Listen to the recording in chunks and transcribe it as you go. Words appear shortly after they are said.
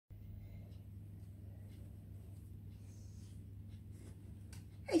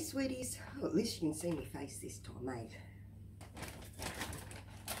Hey sweeties, well, at least you can see me face this time, mate.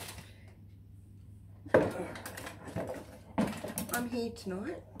 I'm here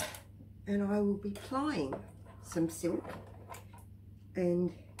tonight and I will be plying some silk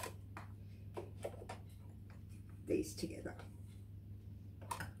and these together.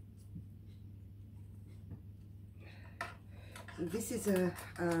 This is a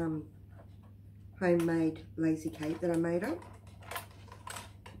homemade lazy cape that I made up.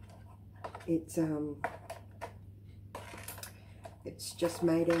 It's just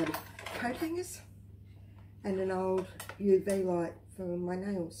made out of coat hangers and an old UV light for my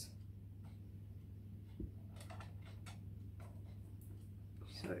nails.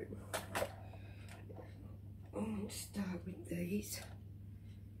 So I'll start with these.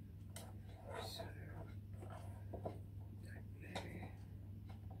 So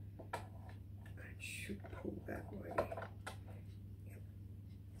it should pull that way.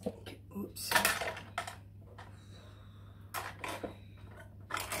 Yep. Oops.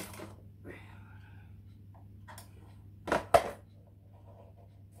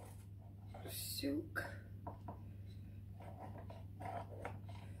 Silk.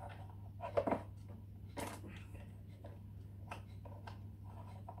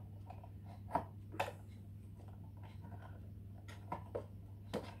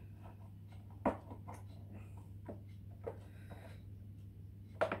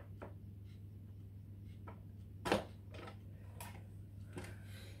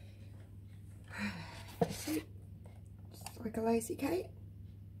 See, it's like a lazy cape,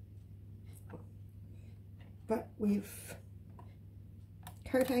 but with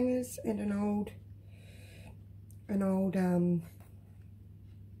coat hangers and an old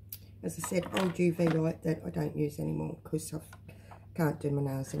as I said, old UV light that I don't use anymore because I can't do my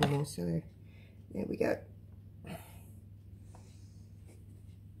nails anymore. So there we go.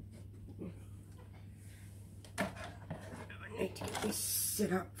 I need to get this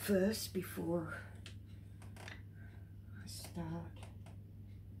set up first before I start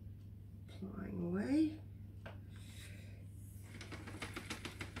plying away.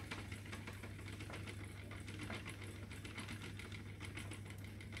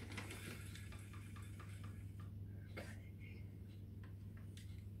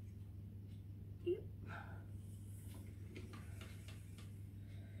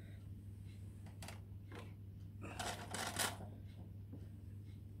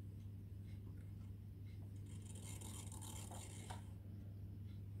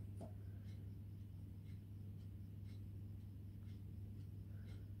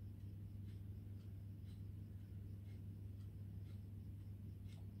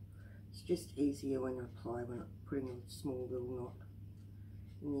 It's just easier when I apply, when I'm putting a small little knot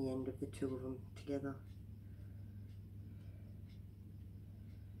in the end of the two of them together.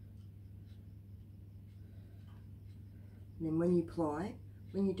 And then when you ply,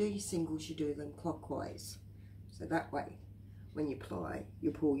 when you do your singles, you do them clockwise. So that way, when you ply,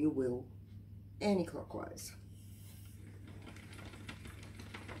 you pull your wheel anti-clockwise.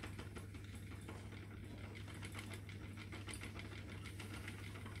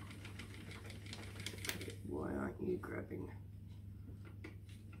 Why aren't you grabbing?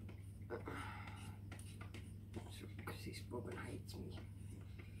 Because this bobbin hates me.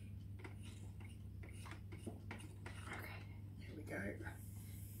 Okay, here we go.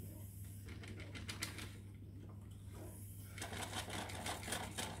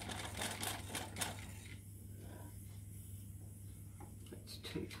 That's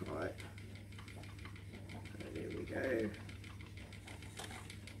too tight. So there we go.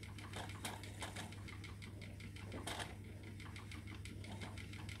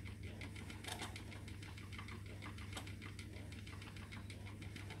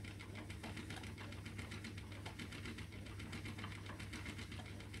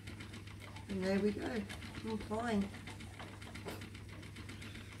 And there we go, I'm plying.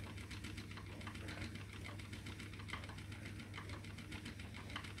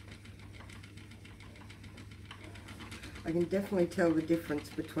 I can definitely tell the difference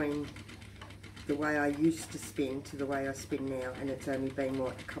between the way I used to spin to the way I spin now, and it's only been,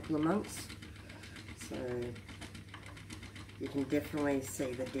 what, a couple of months? So you can definitely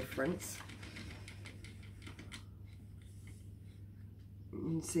see the difference.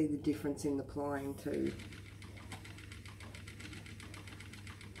 You can see the difference in the plying too.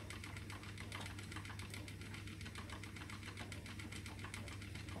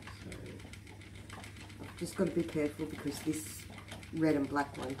 So I've just got to be careful because this red and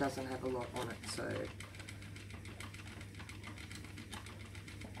black one doesn't have a lot on it, so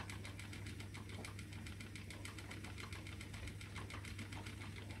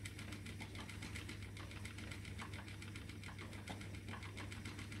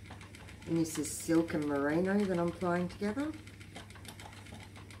And this is silk and merino that I'm plying together.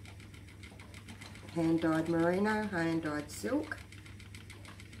 Hand-dyed merino, hand-dyed silk.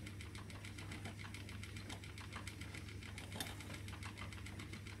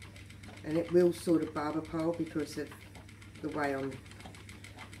 And it will sort of barber pole because of the way I'm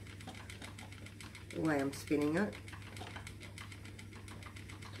spinning it.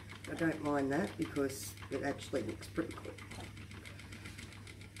 I don't mind that because it actually looks pretty good.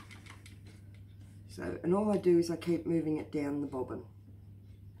 So, and all I do is I keep moving it down the bobbin.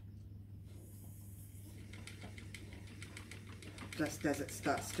 Just as it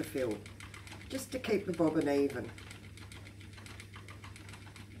starts to fill. Just to keep the bobbin even.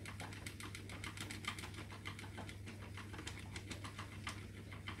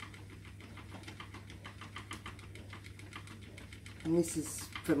 And this is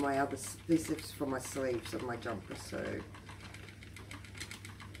for my this is for my sleeves of my jumper, so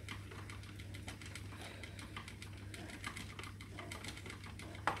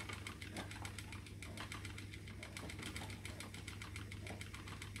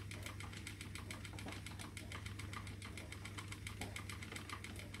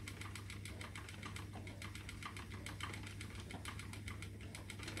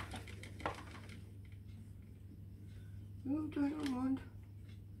oh, don't unwind.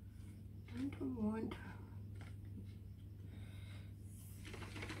 Don't unwind.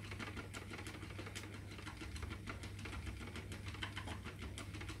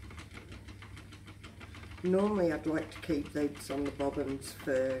 Normally I'd like to keep these on the bobbins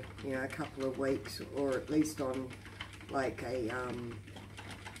for, you know, a couple of weeks, or at least on like a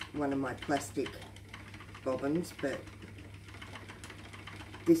one of my plastic bobbins, but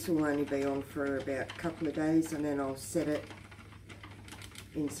this will only be on for about a couple of days, and then I'll set it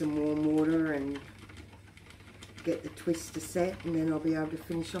in some warm water and get the twist to set, and then I'll be able to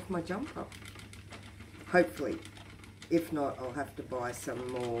finish off my jumper. Hopefully. If not, I'll have to buy some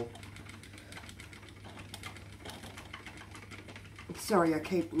more. Sorry, I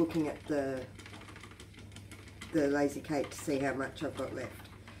keep looking at the lazy cake to see how much I've got left,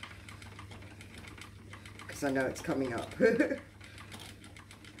 because I know it's coming up.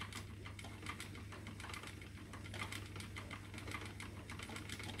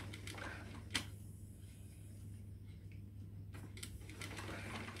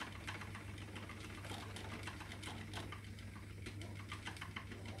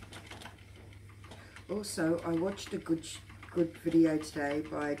 Also, I watched a good video today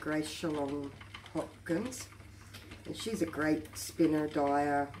by Grace Shalom Hopkins, and she's a great spinner,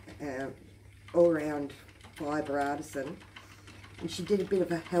 dyer, all-round fibre artisan, and she did a bit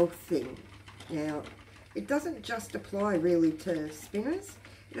of a health thing. Now, it doesn't just apply really to spinners,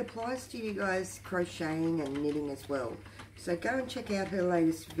 it applies to you guys crocheting and knitting as well. So go and check out her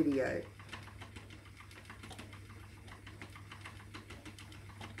latest video.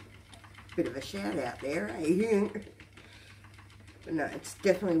 Bit of a shout out there, eh? But no, it's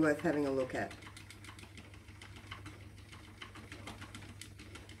definitely worth having a look at.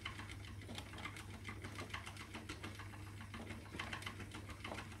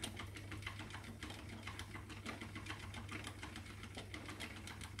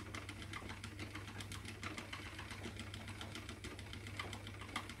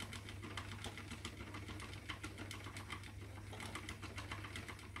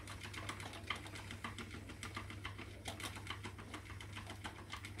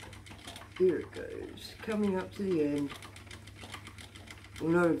 Here it goes, coming up to the end.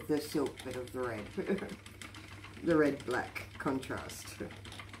 Well, not of the silk, but of the red. The red-black contrast.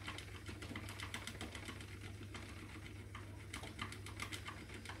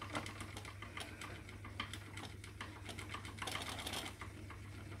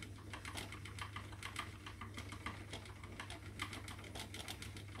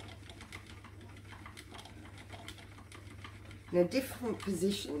 Now, different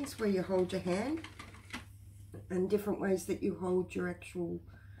positions where you hold your hand and different ways that you hold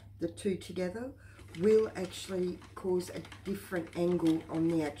the two together will actually cause a different angle on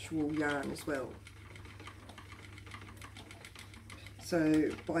the actual yarn as well.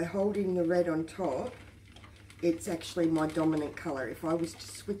 So by holding the red on top, it's actually my dominant colour. If I was to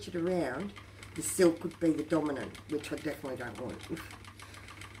switch it around, the silk would be the dominant, which I definitely don't want.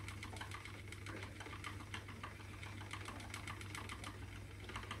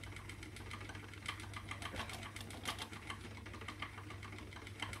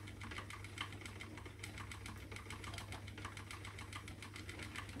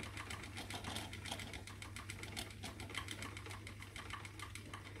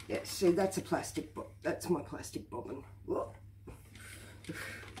 Yeah, see, that's a plastic, that's my plastic bobbin. Whoa.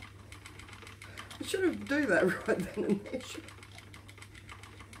 should have do that right then and there.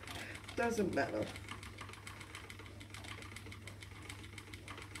 Doesn't matter.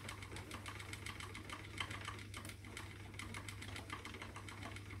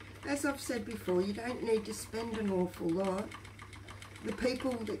 As I've said before, you don't need to spend an awful lot. The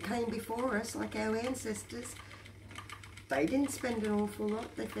people that came before us, like our ancestors, they didn't spend an awful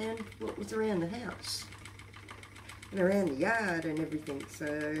lot. They found what was around the house and around the yard and everything.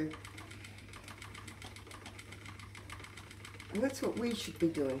 So, and that's what we should be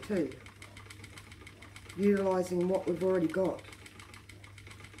doing too. Utilising what we've already got.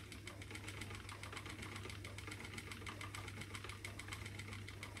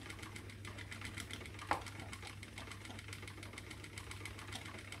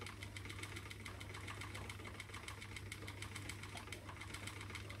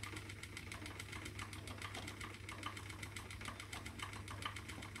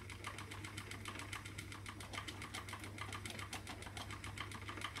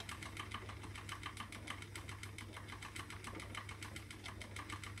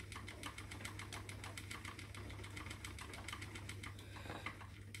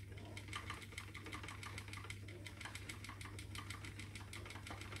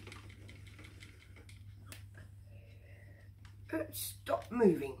 Stop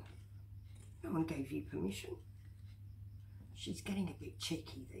moving. No one gave you permission. She's getting a bit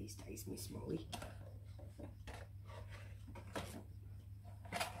cheeky these days, Miss Molly.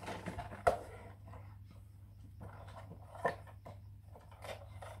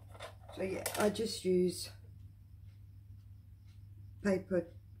 So yeah, I just use paper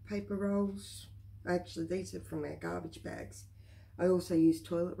rolls. Actually, these are from our garbage bags. I also use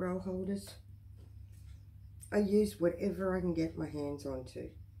toilet roll holders. I use whatever I can get my hands onto.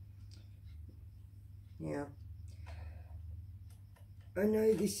 Now, I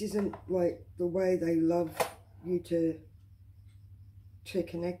know this isn't like the way they love you to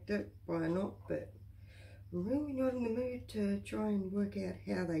connect it by a knot, but I'm really not in the mood to try and work out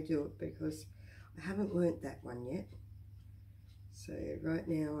how they do it because I haven't learnt that one yet. So right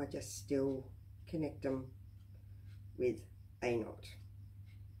now I just still connect them with a knot.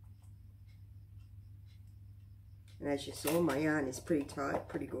 And as you saw, my yarn is pretty tight,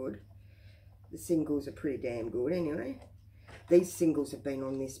 pretty good. The singles are pretty damn good anyway. These singles have been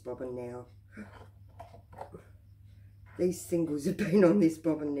on this bobbin now. These singles have been on this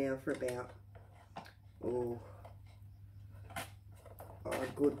bobbin now for about, a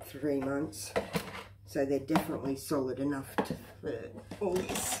good 3 months. So they're definitely solid enough for all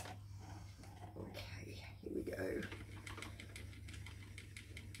this. Okay, here we go.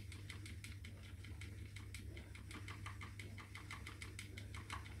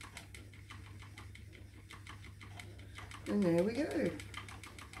 And there we go.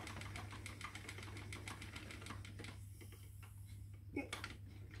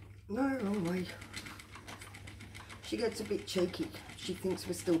 No, wrong way. She gets a bit cheeky. She thinks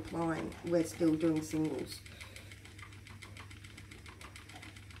we're still plying. We're still doing singles.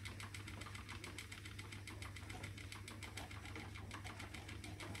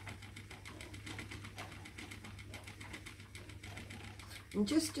 And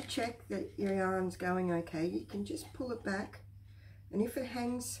just to check that your yarn's going okay, you can just pull it back, and if it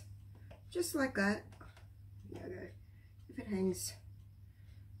hangs just like that, if it hangs,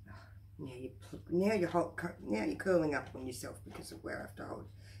 now you're curling up on yourself because of where I have to hold.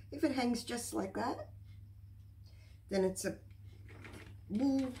 If it hangs just like that, then it's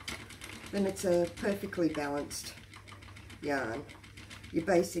a perfectly balanced yarn. You're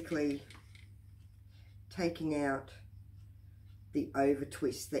basically taking out the over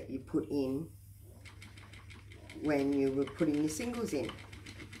twist that you put in when you were putting your singles in.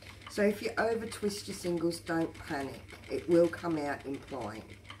 So if you over twist your singles, don't panic. It will come out in plying.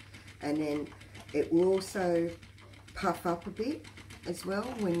 And then it will also puff up a bit as well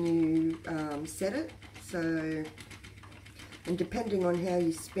when you set it. So, and depending on how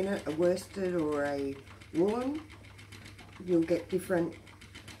you spin it, a worsted or a woolen, you'll get different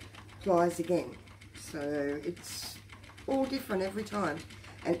plies again. So it's all different every time,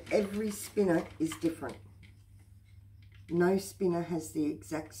 and every spinner is different. No spinner has the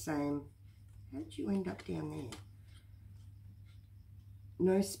exact same. How did you end up down there?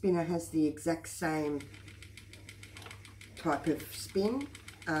 No spinner has the exact same type of spin.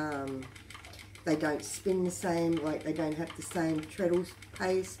 They don't spin the same, like they don't have the same treadle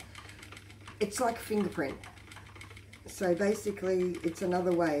pace. It's like a fingerprint. So basically it's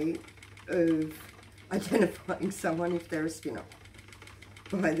another way of identifying someone if they're a spinner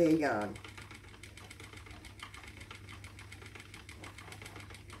by their yarn.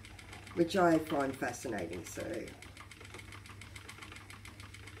 which I find fascinating. So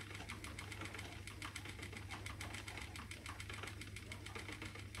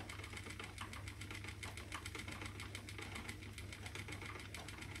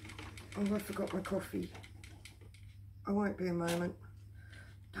oh, I forgot my coffee. I won't be a moment.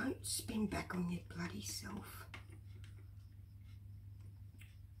 Don't spin back on your bloody self.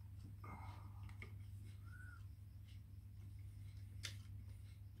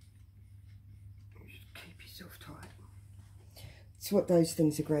 Just keep yourself tight. It's what those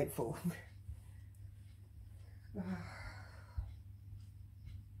things are great for.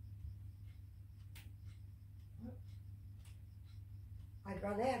 I'd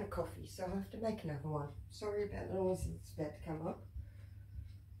run out of coffee, so I have to make another one. Sorry about the noise that's about to come up.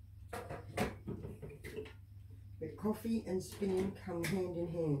 But coffee and spinning come hand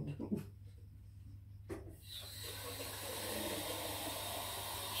in hand.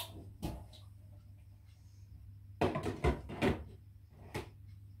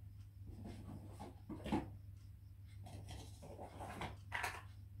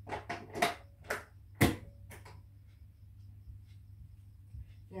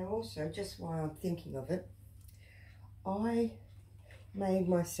 Now also, just while I'm thinking of it, I made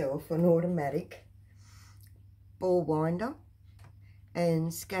myself an automatic ball winder and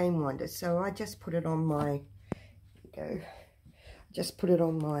skein winder. So I just put it on my, just put it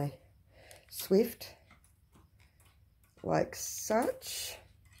on my Swift like such.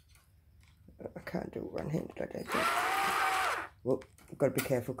 I can't do it one-handed, I don't think. Well, I've got to be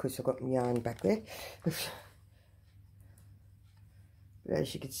careful because I've got my yarn back there. But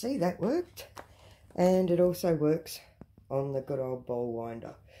as you can see, that worked. And it also works on the good old ball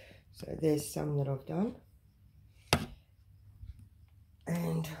winder. So there's some that I've done.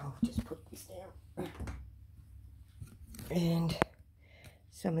 And I'll just put this down. And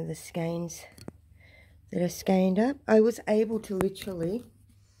some of the skeins that are skeined up. I was able to literally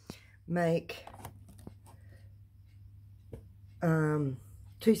make 2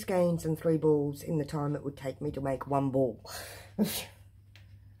 skeins and 3 balls in the time it would take me to make 1 ball.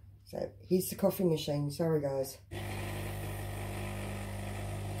 So here's the coffee machine. Sorry guys.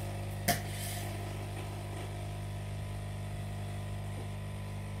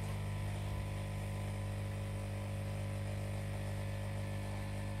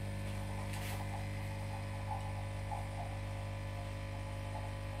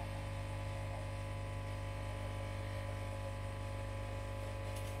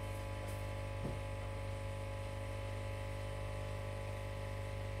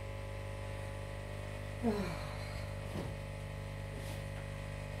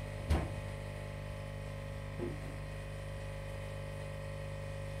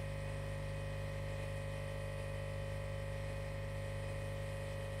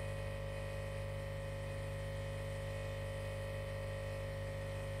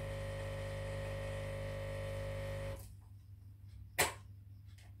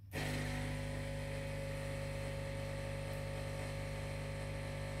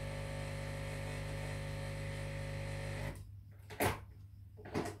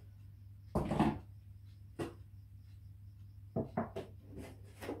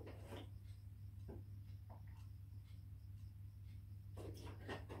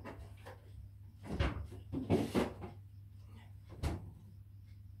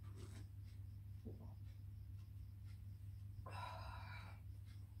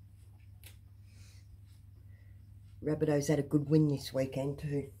 Rabbitohs had a good win this weekend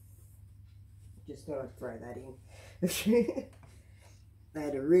too. Just thought I'd throw that in. They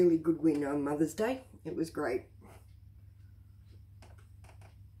had a really good win on Mother's Day. It was great.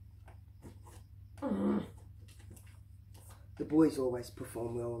 The boys always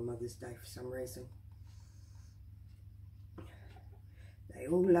perform well on Mother's Day for some reason. They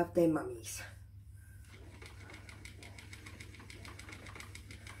all love their mummies.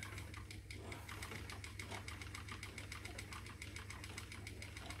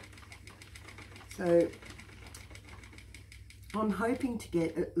 So I'm hoping to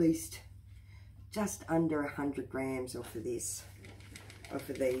get at least just under 100 grams off of this, off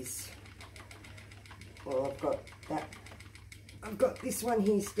of these. Well, I've got that. I've got this one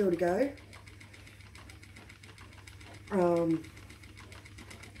here still to go.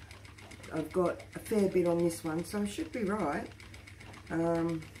 I've got a fair bit on this one, so I should be right.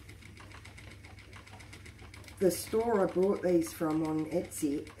 The store I brought these from on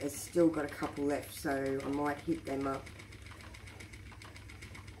Etsy has still got a couple left, so I might hit them up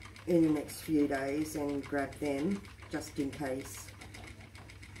in the next few days and grab them just in case.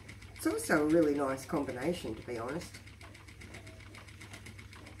 It's also a really nice combination, to be honest.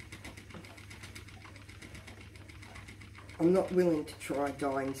 I'm not willing to try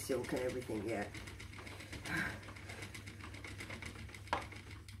dyeing silk and everything yet.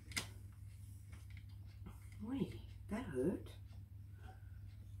 Wait, that hurt.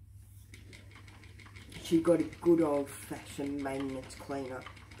 She got a good old-fashioned maintenance cleaner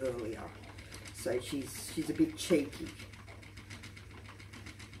earlier, so she's a bit cheeky.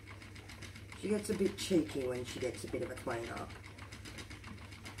 She gets a bit cheeky when she gets a bit of a clean up.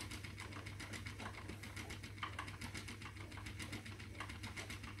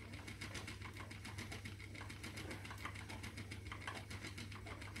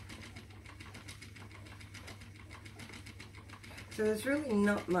 So there's really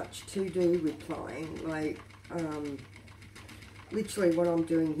not much to do with plying. Like, literally what I'm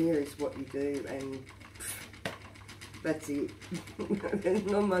doing here is what you do, and that's it. There's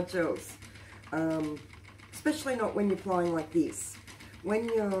not much else. Especially not when you're plying like this. When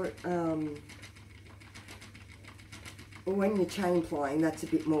you're chain plying, that's a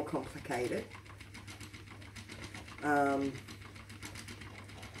bit more complicated.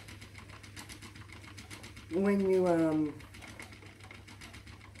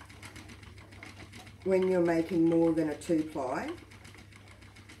 When you're making more than a 2-ply,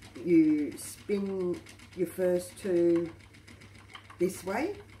 you spin your first 2 this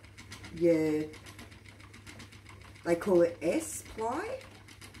way. Yeah, they call it S-ply.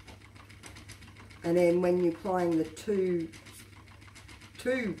 And then when you're plying the two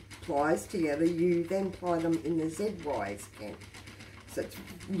plies together, you then ply them in the Z-wise again. So it's,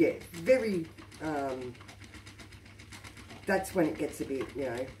 yeah, very, that's when it gets a bit, you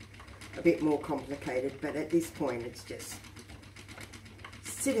know, a bit more complicated. But at this point, it's just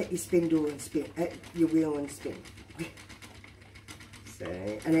sit at your spindle and spin, at your wheel and spin. So,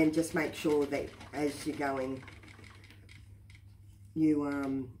 and then just make sure that as you're going,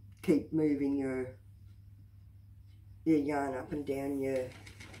 you keep moving your yarn up and down your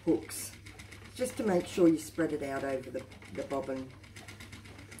hooks, just to make sure you spread it out over the bobbin,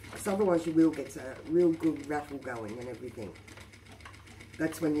 because otherwise your wheel gets a real good rattle going and everything.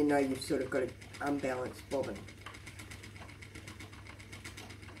 That's when you know you've sort of got an unbalanced bobbin.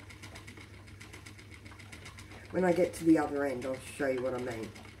 When I get to the other end, I'll show you what I mean.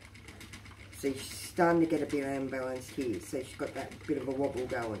 So she's starting to get a bit unbalanced here, so she's got that bit of a wobble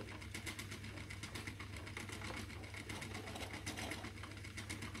going.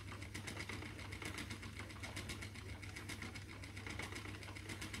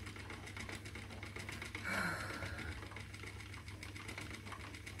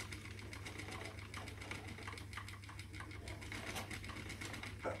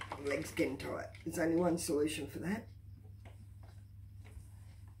 Legs getting tight. There's only one solution for that.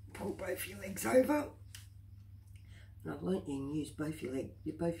 Pull both your legs over. And I've learnt you can use both your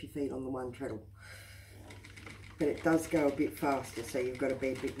feet on the one treadle. But it does go a bit faster, so you've got to be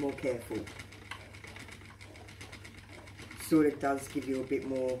a bit more careful. Sort of does give you a bit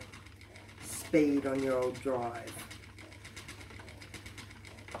more speed on your old drive.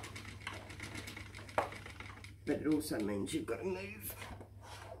 But it also means you've got to move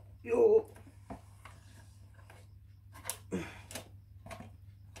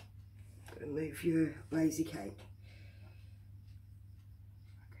your lazy cake. Okay,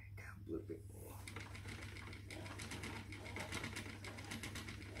 go a little bit more.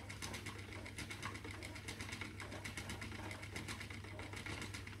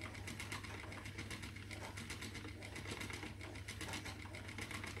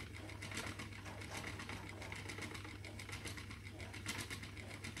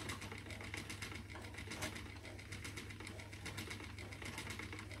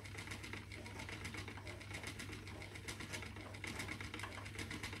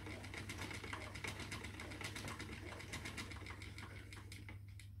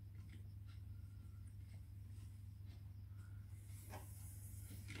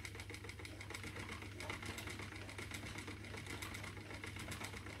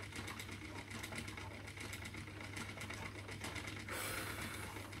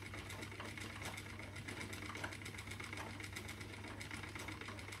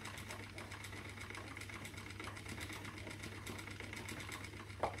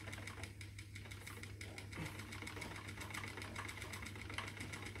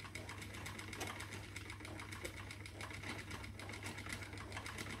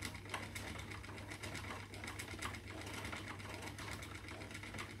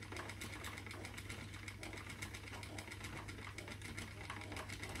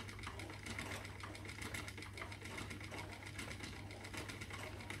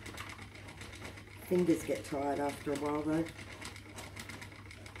 Fingers get tired after a while though.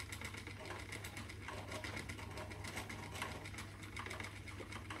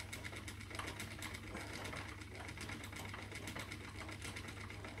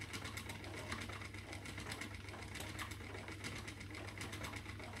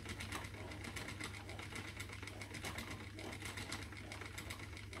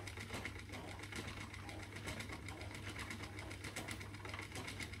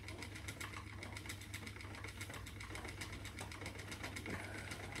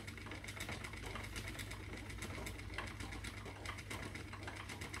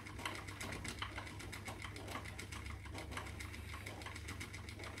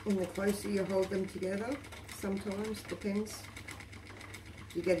 And the closer you hold them together, sometimes, depends.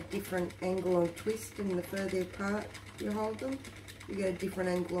 You get a different angle on twist, and the further apart you hold them, you get a different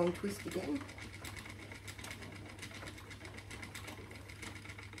angle on twist again.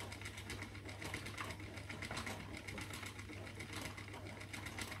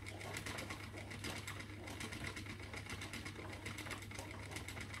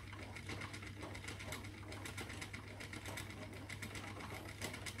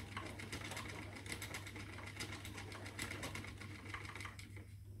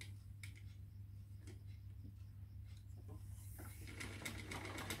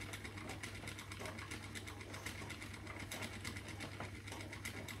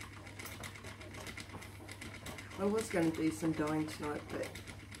 I was going to do some dyeing tonight, but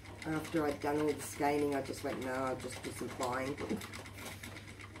after I'd done all the scanning, I just went, no, I'll just do some plying.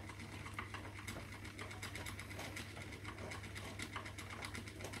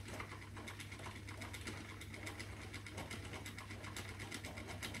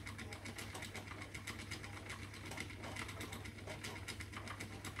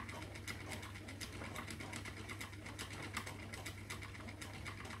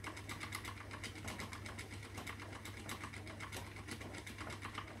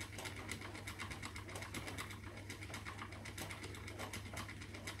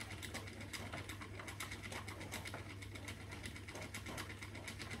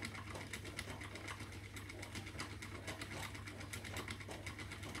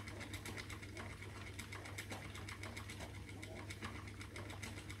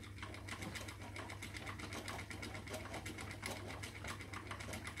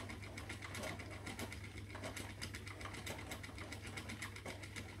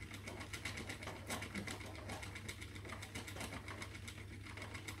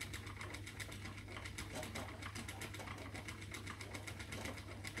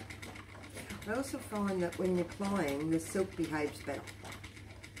 I also find that when you're plying, the silk behaves better.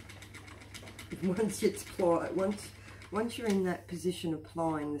 Once you're in that position of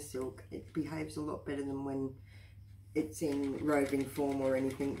plying the silk, it behaves a lot better than when it's in roving form or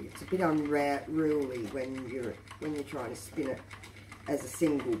anything. It's a bit unruly when you're trying to spin it as a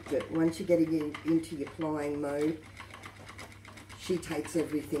single, but once you get into your plying mode, she takes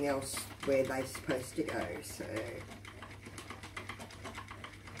everything else where they're supposed to go. So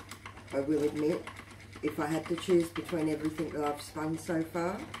I will admit, if I had to choose between everything that I've spun so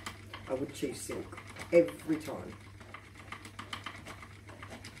far, I would choose silk every time.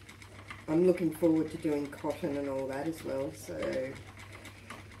 I'm looking forward to doing cotton and all that as well, so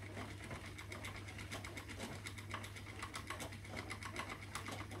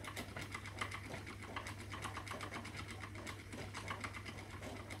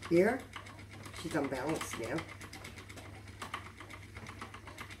here, she's unbalanced now.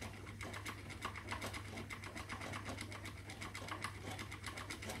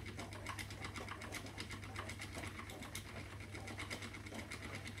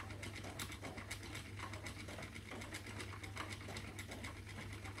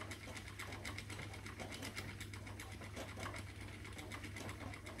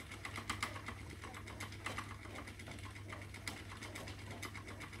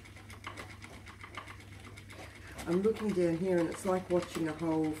 I'm looking down here and it's like watching a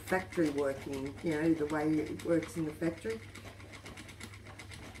whole factory working, you know, the way it works in the factory.